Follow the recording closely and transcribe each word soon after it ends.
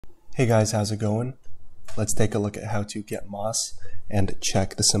Hey guys, how's it going? Let's take a look at how to get MOS and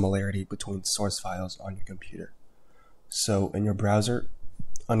check the similarity between source files on your computer. So in your browser,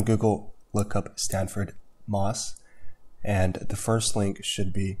 on Google, look up Stanford MOS, and the first link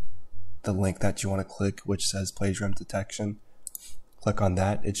should be the link that you want to click, which says plagiarism detection. Click on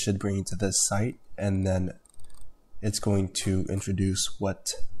that. It should bring you to this site, and then it's going to introduce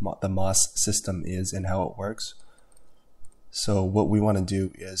what the MOS system is and how it works. So what we want to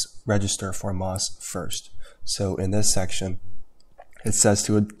do is register for MOS first. So in this section, it says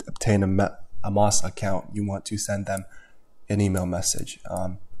to obtain a MOS account, you want to send them an email message.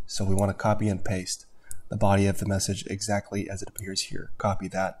 So we want to copy and paste the body of the message exactly as it appears here. Copy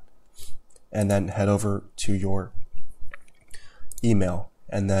that, and then head over to your email,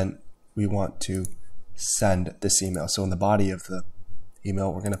 and then we want to send this email. So in the body of the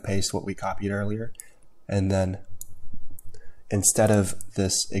email, we're going to paste what we copied earlier, and then instead of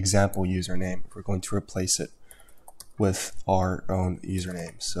this example username, we're going to replace it with our own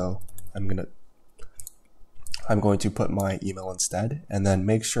username. So I'm going to put my email instead, and then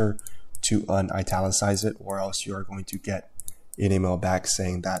make sure to unitalicize it, or else you are going to get an email back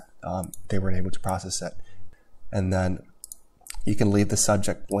saying that they weren't able to process it. And then you can leave the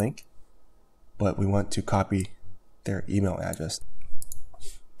subject blank, but we want to copy their email address.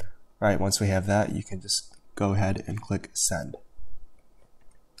 All right, once we have that, you can just go ahead and click send.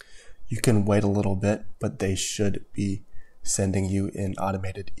 You can wait a little bit, but they should be sending you an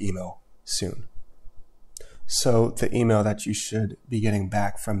automated email soon. So the email that you should be getting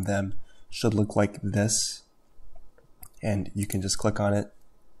back from them should look like this, and you can just click on it.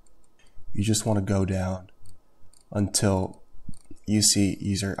 You just want to go down until you see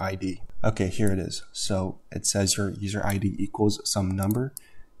user ID. Okay, here it is. So it says your user ID equals some number.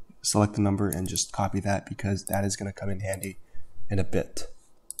 Select the number and just copy that, because that is going to come in handy in a bit.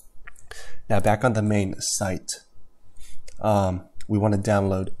 Now back on the main site, we want to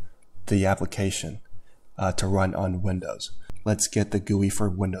download the application to run on Windows. Let's get the GUI for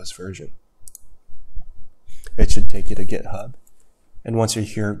Windows version. It should take you to GitHub, and once you're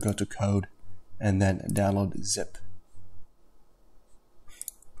here, go to code and then download zip.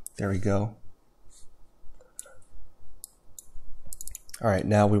 There we go. Alright,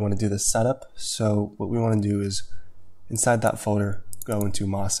 now we want to do the setup. So what we want to do is, inside that folder, go into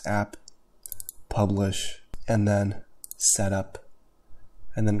MOS app, publish, and then setup,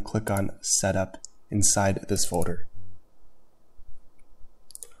 and then click on setup inside this folder.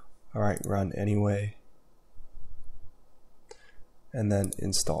 Alright, run anyway, and then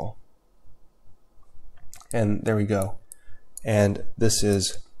install. And there we go. And this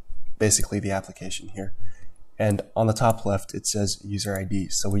is basically the application here. And on the top left, it says user ID.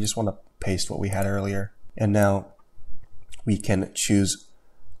 So we just want to paste what we had earlier. And now we can choose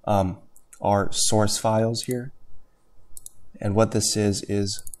our source files here. And what this is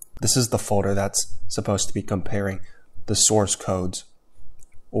this is the folder that's supposed to be comparing the source codes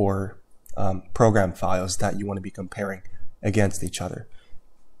or program files that you want to be comparing against each other.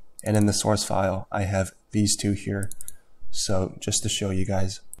 And in the source file, I have these two here. So just to show you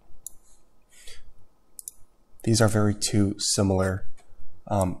guys, these are very two similar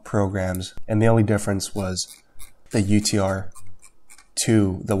programs, and the only difference was the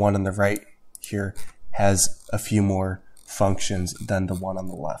UTR-2, the one on the right here, has a few more functions than the one on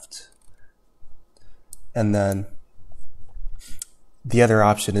the left. And then the other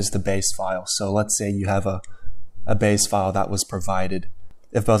option is the base file. So let's say you have a base file that was provided.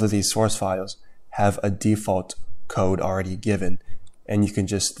 If both of these source files have a default code already given, and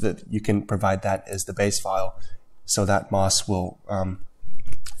you can provide that as the base file, so that MOS will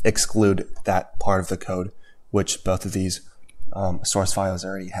exclude that part of the code which both of these source files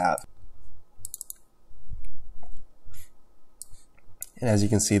already have. And as you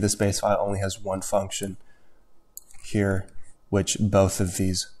can see, this base file only has one function here, which both of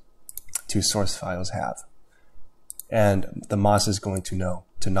these two source files have. And the MOS is going to know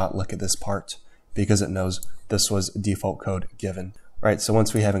to not look at this part, because it knows this was default code given. Right, so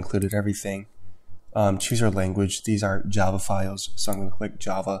once we have included everything, choose our language. These are Java files, so I'm going to click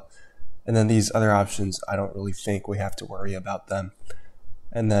Java. And then these other options, I don't really think we have to worry about them.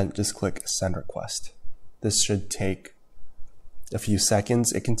 And then just click Send Request. This should take a few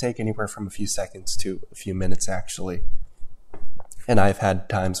seconds. It can take anywhere from a few seconds to a few minutes, actually. And I've had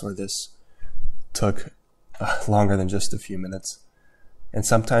times where this took longer than just a few minutes. And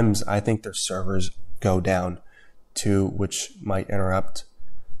sometimes I think their servers go down too, which might interrupt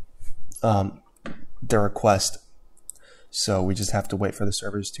their request. So we just have to wait for the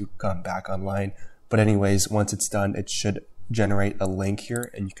servers to come back online. But anyways, once it's done, it should generate a link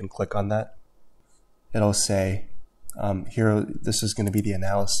here, and you can click on that. It'll say here, this is going to be the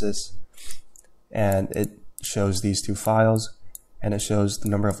analysis, and it shows these two files, and it shows the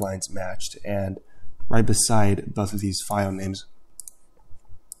number of lines matched. And right beside both of these file names,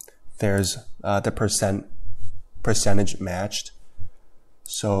 there's the percentage matched.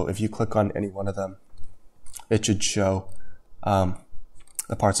 So if you click on any one of them, it should show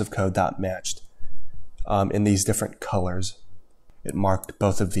the parts of code that matched in these different colors. It marked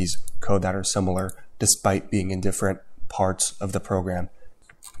both of these code that are similar despite being in different parts of the program.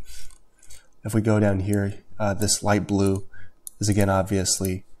 If we go down here, this light blue is again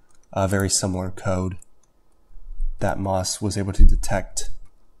obviously a very similar code that Moss was able to detect.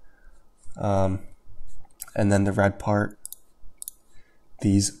 And then the red part,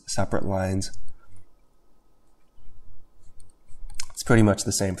 these separate lines, it's pretty much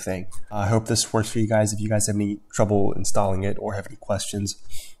the same thing. I hope this works for you guys. If you guys have any trouble installing it or have any questions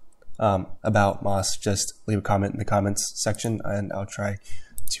about Moss, just leave a comment in the comments section and I'll try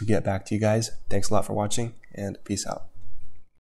to get back to you guys. Thanks a lot for watching, and peace out.